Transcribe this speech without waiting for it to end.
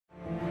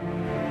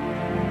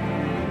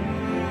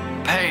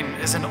Pain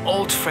is an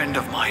old friend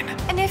of mine.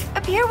 And if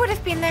Abir would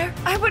have been there,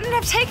 I wouldn't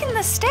have taken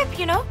this step,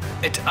 you know?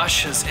 It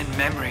ushers in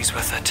memories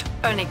with it.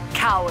 Only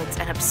cowards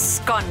and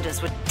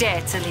absconders would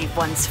dare to leave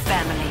one's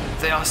family.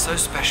 They are so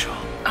special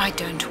I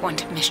don't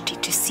want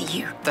Mishti to see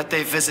you. that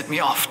they visit me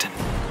often.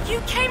 You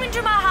came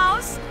into my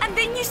house and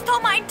then you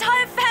stole my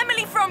entire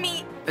family from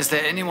me. Is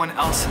there anyone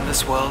else in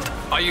this world?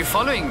 Are you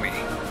following me?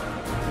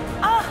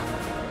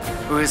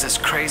 Who is as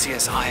crazy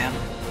as I am?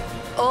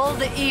 All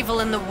the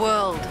evil in the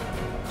world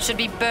should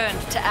be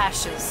burned to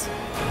ashes.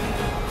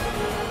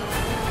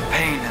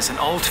 Pain is an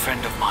old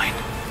friend of mine.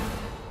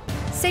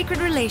 Sacred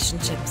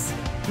Relationships.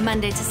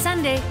 Monday to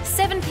Sunday,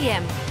 7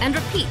 p.m. and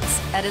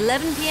repeats at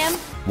 11 p.m.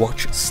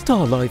 Watch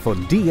Star Life on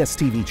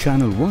DSTV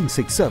channel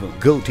 167,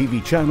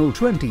 GoTV channel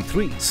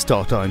 23,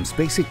 StarTimes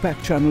Basic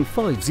Pack channel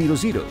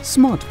 500,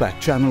 Smart Pack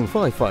channel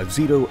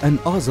 550 and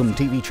Azam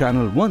TV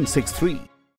channel 163.